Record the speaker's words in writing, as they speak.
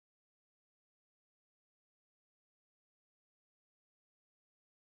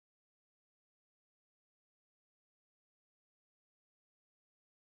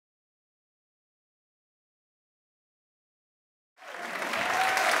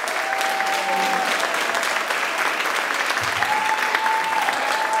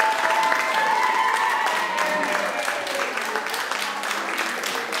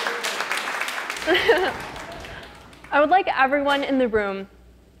would like everyone in the room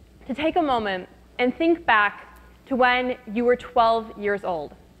to take a moment and think back to when you were 12 years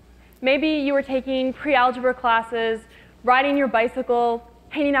old. Maybe you were taking pre-algebra classes, riding your bicycle,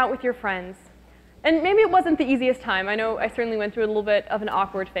 hanging out with your friends. And maybe it wasn't the easiest time. I know I certainly went through a little bit of an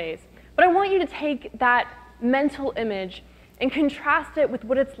awkward phase. But I want you to take that mental image and contrast it with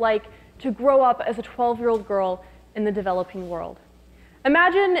what it's like to grow up as a 12-year-old girl in the developing world.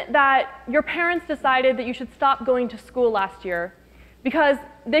 Imagine that your parents decided that you should stop going to school last year because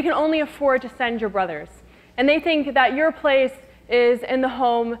they can only afford to send your brothers. And they think that your place is in the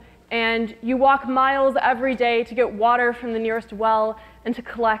home and you walk miles every day to get water from the nearest well and to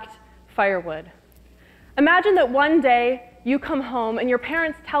collect firewood. Imagine that one day you come home and your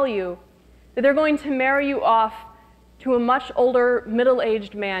parents tell you that they're going to marry you off to a much older,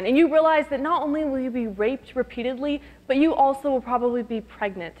 middle-aged man, and you realize that not only will you be raped repeatedly, but you also will probably be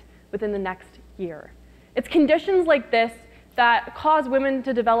pregnant within the next year. It's conditions like this that cause women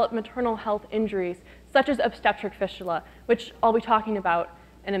to develop maternal health injuries, such as obstetric fistula, which I'll be talking about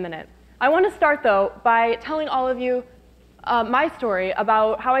in a minute. I want to start, though, by telling all of you my story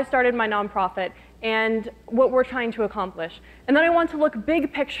about how I started my nonprofit and what we're trying to accomplish. And then I want to look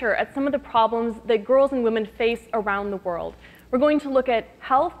big picture at some of the problems that girls and women face around the world. We're going to look at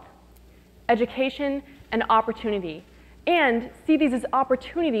health, education, and opportunity, and see these as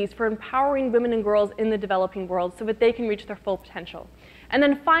opportunities for empowering women and girls in the developing world so that they can reach their full potential. And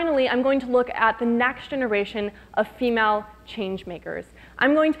then finally, I'm going to look at the next generation of female change makers.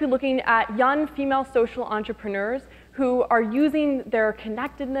 I'm going to be looking at young female social entrepreneurs who are using their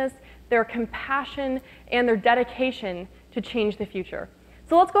connectedness, their compassion, and their dedication to change the future.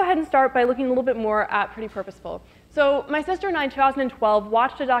 So let's go ahead and start by looking a little bit more at Pretty Purposeful. So my sister and I in 2012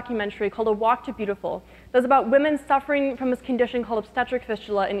 watched a documentary called A Walk to Beautiful that was about women suffering from this condition called obstetric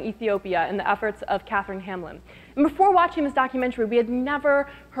fistula in Ethiopia and the efforts of Catherine Hamlin. And before watching this documentary, we had never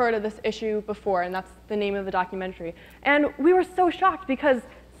heard of this issue before, and that's the name of the documentary. And we were so shocked because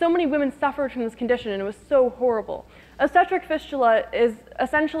so many women suffered from this condition and it was so horrible. Obstetric fistula is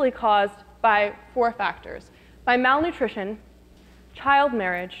essentially caused by 4 factors: by malnutrition, child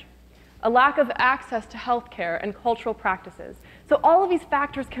marriage, a lack of access to health care, and cultural practices. So all of these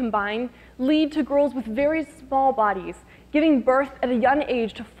factors combined lead to girls with very small bodies giving birth at a young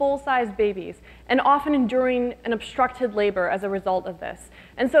age to full-size babies, and often enduring an obstructed labor as a result of this.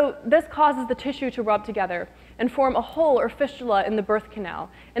 And so this causes the tissue to rub together and form a hole or fistula in the birth canal.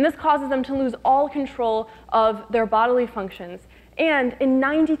 And this causes them to lose all control of their bodily functions. And in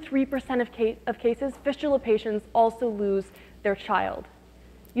 93% of cases, fistula patients also lose their child.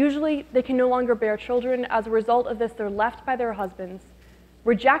 Usually, they can no longer bear children. As a result of this, they're left by their husbands,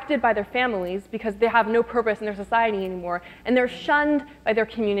 rejected by their families because they have no purpose in their society anymore, and they're shunned by their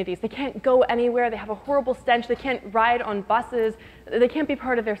communities. They can't go anywhere. They have a horrible stench. They can't ride on buses. They can't be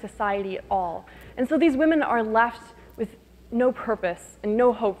part of their society at all. And so these women are left with no purpose and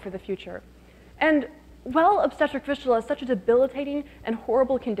no hope for the future. And while obstetric fistula is such a debilitating and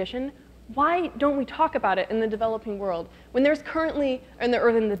horrible condition, why don't we talk about it in the developing world? When there's currently, in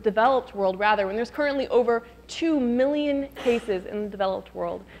the developed world rather, when there's currently over 2 million cases in the developed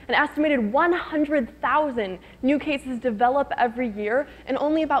world, an estimated 100,000 new cases develop every year, and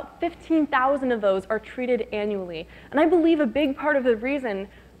only about 15,000 of those are treated annually. And I believe a big part of the reason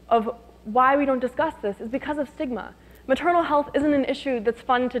of why we don't discuss this is because of stigma. Maternal health isn't an issue that's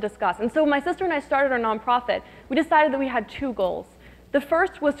fun to discuss. And so my sister and I started our nonprofit. We decided that we had 2 goals. The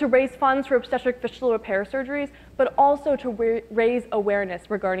first was to raise funds for obstetric fistula repair surgeries, but also to raise awareness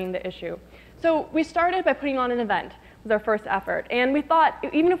regarding the issue. So we started by putting on an event. It was our first effort. And we thought,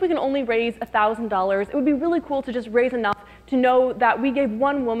 even if we can only raise $1,000, it would be really cool to just raise enough to know that we gave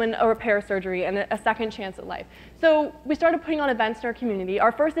one woman a repair surgery and a second chance at life. So we started putting on events in our community.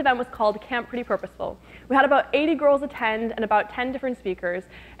 Our first event was called Camp Pretty Purposeful. We had about 80 girls attend and about 10 different speakers.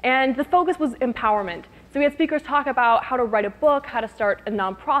 And the focus was empowerment. So we had speakers talk about how to write a book, how to start a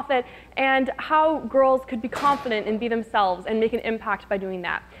nonprofit, and how girls could be confident and be themselves and make an impact by doing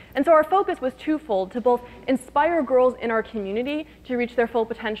that. And so our focus was twofold: to both inspire girls in our community to reach their full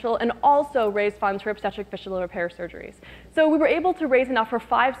potential and also raise funds for obstetric fistula repair surgeries. So we were able to raise enough for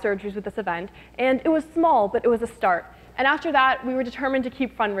 5 surgeries with this event, and it was small, but it was a start. And after that, we were determined to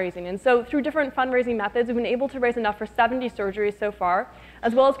keep fundraising. And so through different fundraising methods, we've been able to raise enough for 70 surgeries so far,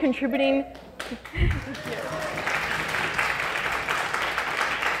 as well as contributing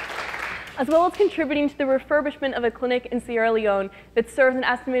to the refurbishment of a clinic in Sierra Leone that serves an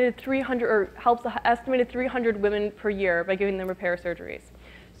estimated 300, or helps an estimated 300 women per year by giving them repair surgeries.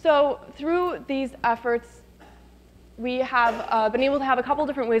 So through these efforts, we have been able to have a couple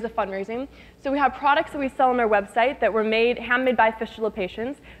different ways of fundraising. So we have products that we sell on our website that were handmade by fistula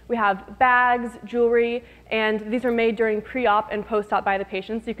patients. We have bags, jewelry, and these are made during pre-op and post-op by the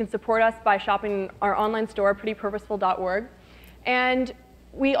patients. You can support us by shopping our online store, prettypurposeful.org. And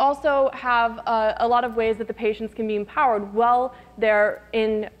we also have a lot of ways that the patients can be empowered while they're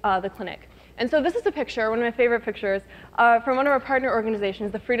in the clinic. And so this is a picture, one of my favorite pictures, from one of our partner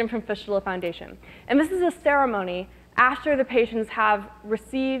organizations, the Freedom from Fistula Foundation. And this is a ceremony after the patients have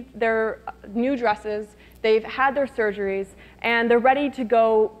received their new dresses, they've had their surgeries, and they're ready to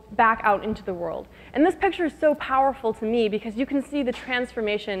go back out into the world. And this picture is so powerful to me because you can see the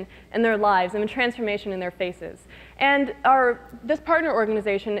transformation in their lives and the transformation in their faces. And this partner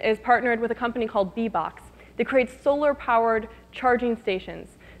organization is partnered with a company called B-Box that creates solar-powered charging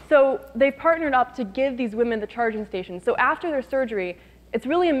stations. So they've partnered up to give these women the charging stations. So after their surgery, it's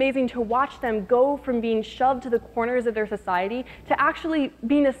really amazing to watch them go from being shoved to the corners of their society to actually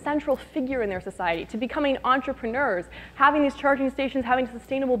being a central figure in their society, to becoming entrepreneurs, having these charging stations, having a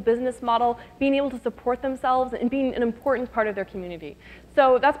sustainable business model, being able to support themselves, and being an important part of their community.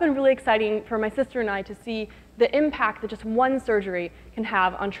 So that's been really exciting for my sister and I to see the impact that just one surgery can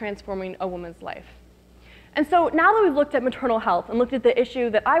have on transforming a woman's life. And so now that we've looked at maternal health and looked at the issue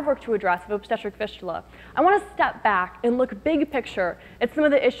that I've worked to address of obstetric fistula, I want to step back and look big picture at some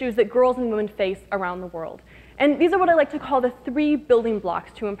of the issues that girls and women face around the world. And these are what I like to call the 3 building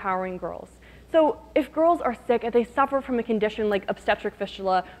blocks to empowering girls. So if girls are sick, if they suffer from a condition like obstetric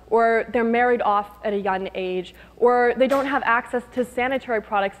fistula, or they're married off at a young age, or they don't have access to sanitary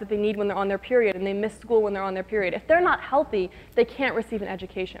products that they need when they're on their period, and they miss school when they're on their period, if they're not healthy, they can't receive an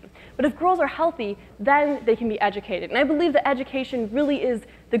education. But if girls are healthy, then they can be educated. And I believe that education really is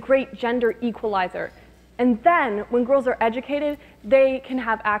the great gender equalizer. And then, when girls are educated, they can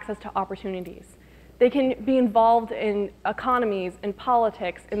have access to opportunities. They can be involved in economies, in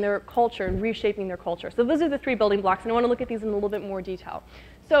politics, in their culture, and reshaping their culture. So those are the 3 building blocks, and I want to look at these in a little bit more detail.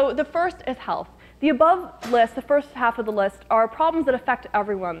 So the first is health. The above list, the first half of the list, are problems that affect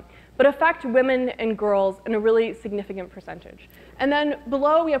everyone, but affect women and girls in a really significant percentage. And then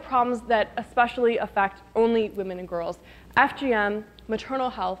below, we have problems that especially affect only women and girls: FGM,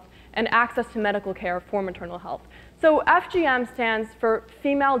 maternal health, and access to medical care for maternal health. So FGM stands for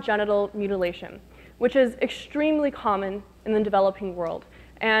female genital mutilation, which is extremely common in the developing world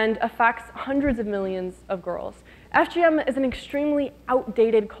and affects hundreds of millions of girls. FGM is an extremely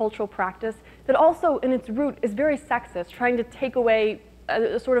outdated cultural practice that also, in its root, is very sexist, trying to take away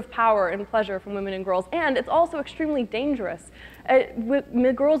a sort of power and pleasure from women and girls. And it's also extremely dangerous.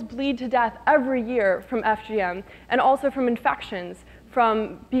 Girls bleed to death every year from FGM, and also from infections,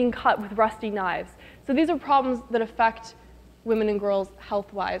 from being cut with rusty knives. So these are problems that affect women and girls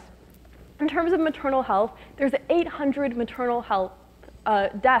health-wise. In terms of maternal health, there's 800 maternal health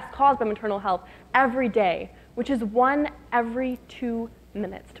deaths caused by maternal health every day, which is 1 every 2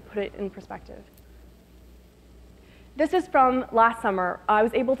 minutes, to put it in perspective. This is from last summer. I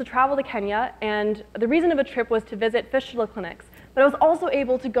was able to travel to Kenya, and the reason of the trip was to visit fistula clinics. But I was also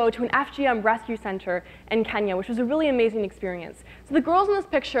able to go to an FGM rescue center in Kenya, which was a really amazing experience. So the girls in this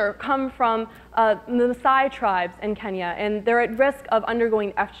picture come from the Maasai tribes in Kenya, and they're at risk of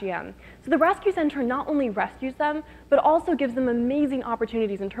undergoing FGM. So the rescue center not only rescues them, but also gives them amazing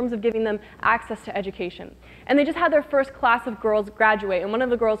opportunities in terms of giving them access to education. And they just had their first class of girls graduate, and one of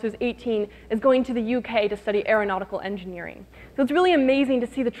the girls, who's 18, is going to the UK to study aeronautical engineering. So it's really amazing to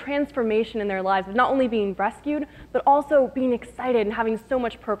see the transformation in their lives of not only being rescued, but also being excited and having so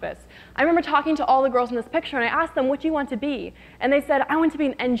much purpose. I remember talking to all the girls in this picture, and I asked them, what do you want to be? And they said, I want to be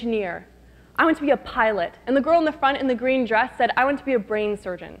an engineer. I want to be a pilot. And the girl in the front in the green dress said, I want to be a brain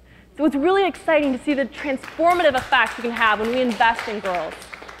surgeon. So it's really exciting to see the transformative effects we can have when we invest in girls.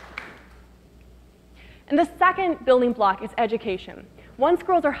 And the second building block is education. Once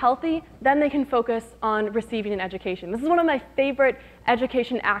girls are healthy, then they can focus on receiving an education. This is one of my favorite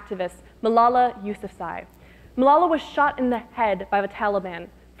education activists, Malala Yousafzai. Malala was shot in the head by the Taliban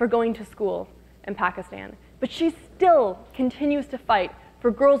for going to school in Pakistan, but she still continues to fight for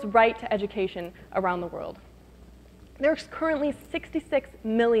girls' right to education around the world. There's currently 66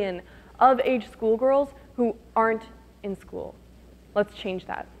 million of-age schoolgirls who aren't in school. Let's change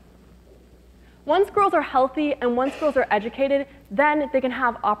that. Once girls are healthy and once girls are educated, then they can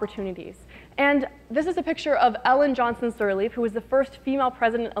have opportunities. And this is a picture of Ellen Johnson Sirleaf, who was the first female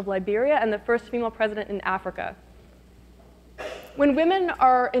president of Liberia and the first female president in Africa. When women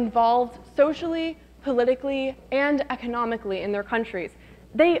are involved socially, politically, and economically in their countries,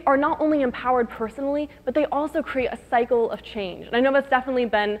 they are not only empowered personally, but they also create a cycle of change. And I know that's definitely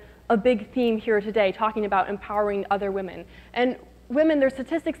been a big theme here today, talking about empowering other women. And women, there's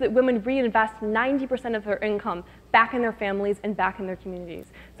statistics that women reinvest 90% of their income back in their families and back in their communities.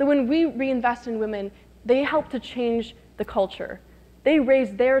 So when we reinvest in women, they help to change the culture. They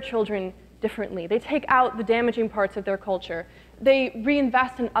raise their children differently. They take out the damaging parts of their culture. They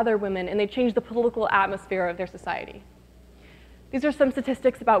reinvest in other women, and they change the political atmosphere of their society. These are some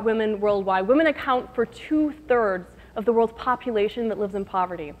statistics about women worldwide. Women account for 2/3 of the world's population that lives in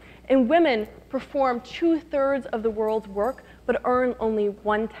poverty. And women perform 2/3 of the world's work, but earn only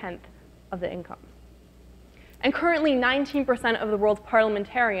 1/10 of the income. And currently, 19% of the world's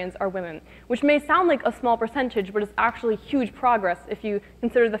parliamentarians are women, which may sound like a small percentage, but it's actually huge progress if you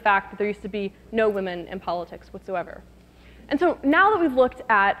consider the fact that there used to be no women in politics whatsoever. And so now that we've looked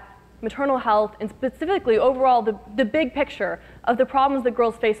at maternal health and specifically overall the big picture of the problems that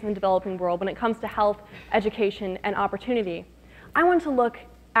girls face in the developing world when it comes to health, education, and opportunity, I want to look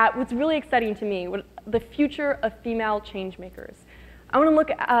at what's really exciting to me, the future of female change makers. I want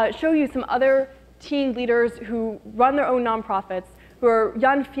to show you some other teen leaders who run their own nonprofits, who are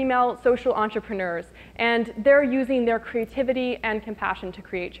young female social entrepreneurs, and they're using their creativity and compassion to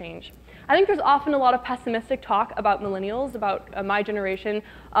create change. I think there's often a lot of pessimistic talk about millennials, about my generation,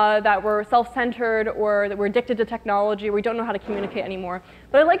 that we're self-centered or that we're addicted to technology, or we don't know how to communicate anymore.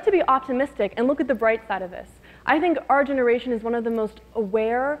 But I like to be optimistic and look at the bright side of this. I think our generation is one of the most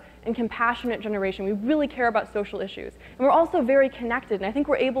aware and compassionate generation. We really care about social issues. And we're also very connected, and I think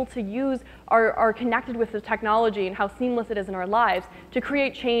we're able to use our connected with the technology and how seamless it is in our lives to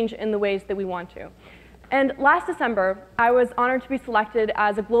create change in the ways that we want to. And last December, I was honored to be selected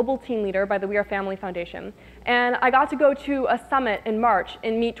as a global teen leader by the We Are Family Foundation. And I got to go to a summit in March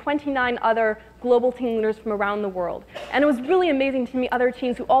and meet 29 other global teen leaders from around the world. And it was really amazing to meet other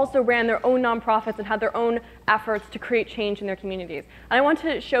teens who also ran their own nonprofits and had their own efforts to create change in their communities. And I want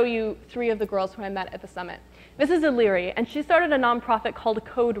to show you 3 of the girls who I met at the summit. This is Illyri, and she started a nonprofit called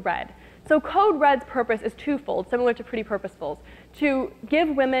Code Red. So Code Red's purpose is twofold, similar to Pretty Purposefuls, to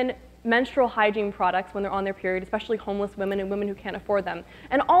give women menstrual hygiene products when they're on their period, especially homeless women and women who can't afford them,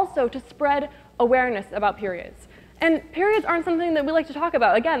 and also to spread awareness about periods. And periods aren't something that we like to talk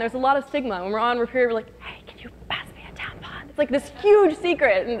about. Again, there's a lot of stigma. When we're on our period, we're like, hey, can you pass me a tampon? It's like this huge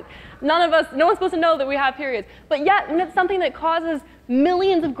secret, and no one's supposed to know that we have periods. But yet, when it's something that causes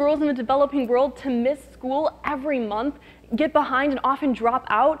millions of girls in the developing world to miss school every month, get behind, and often drop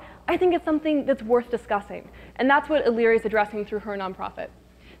out, I think it's something that's worth discussing. And that's what Illyri is addressing through her nonprofit.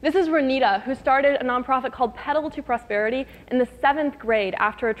 This is Renita, who started a nonprofit called Pedal to Prosperity in the 7th grade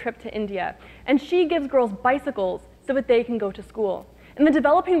after a trip to India. And she gives girls bicycles so that they can go to school. In the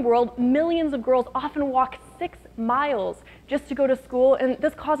developing world, millions of girls often walk 6 miles just to go to school, and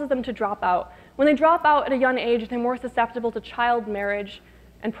this causes them to drop out. When they drop out at a young age, they're more susceptible to child marriage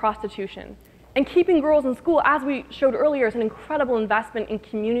and prostitution. And keeping girls in school, as we showed earlier, is an incredible investment in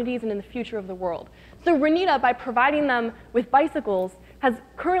communities and in the future of the world. So Renita, by providing them with bicycles, has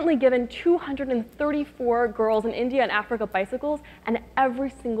currently given 234 girls in India and Africa bicycles, and every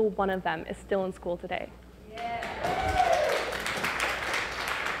single one of them is still in school today. Yeah.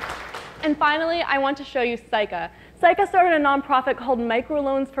 And finally, I want to show you Saika. Saika started a nonprofit called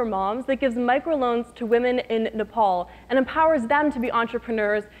Microloans for Moms that gives microloans to women in Nepal and empowers them to be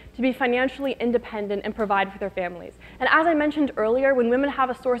entrepreneurs, to be financially independent, and provide for their families. And as I mentioned earlier, when women have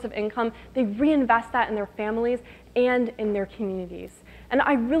a source of income, they reinvest that in their families and in their communities. And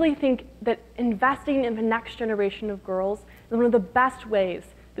I really think that investing in the next generation of girls is one of the best ways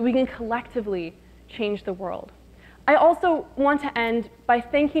that we can collectively change the world. I also want to end by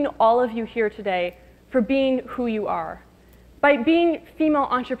thanking all of you here today for being who you are. By being female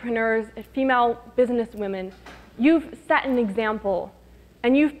entrepreneurs and female businesswomen, you've set an example,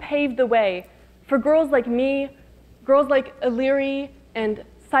 and you've paved the way for girls like me, girls like Illyri and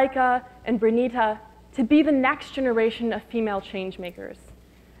Saika and Renita to be the next generation of female change makers.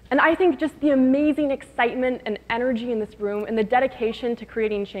 And I think just the amazing excitement and energy in this room and the dedication to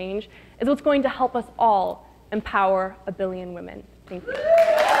creating change is what's going to help us all empower 1 billion women. Thank you.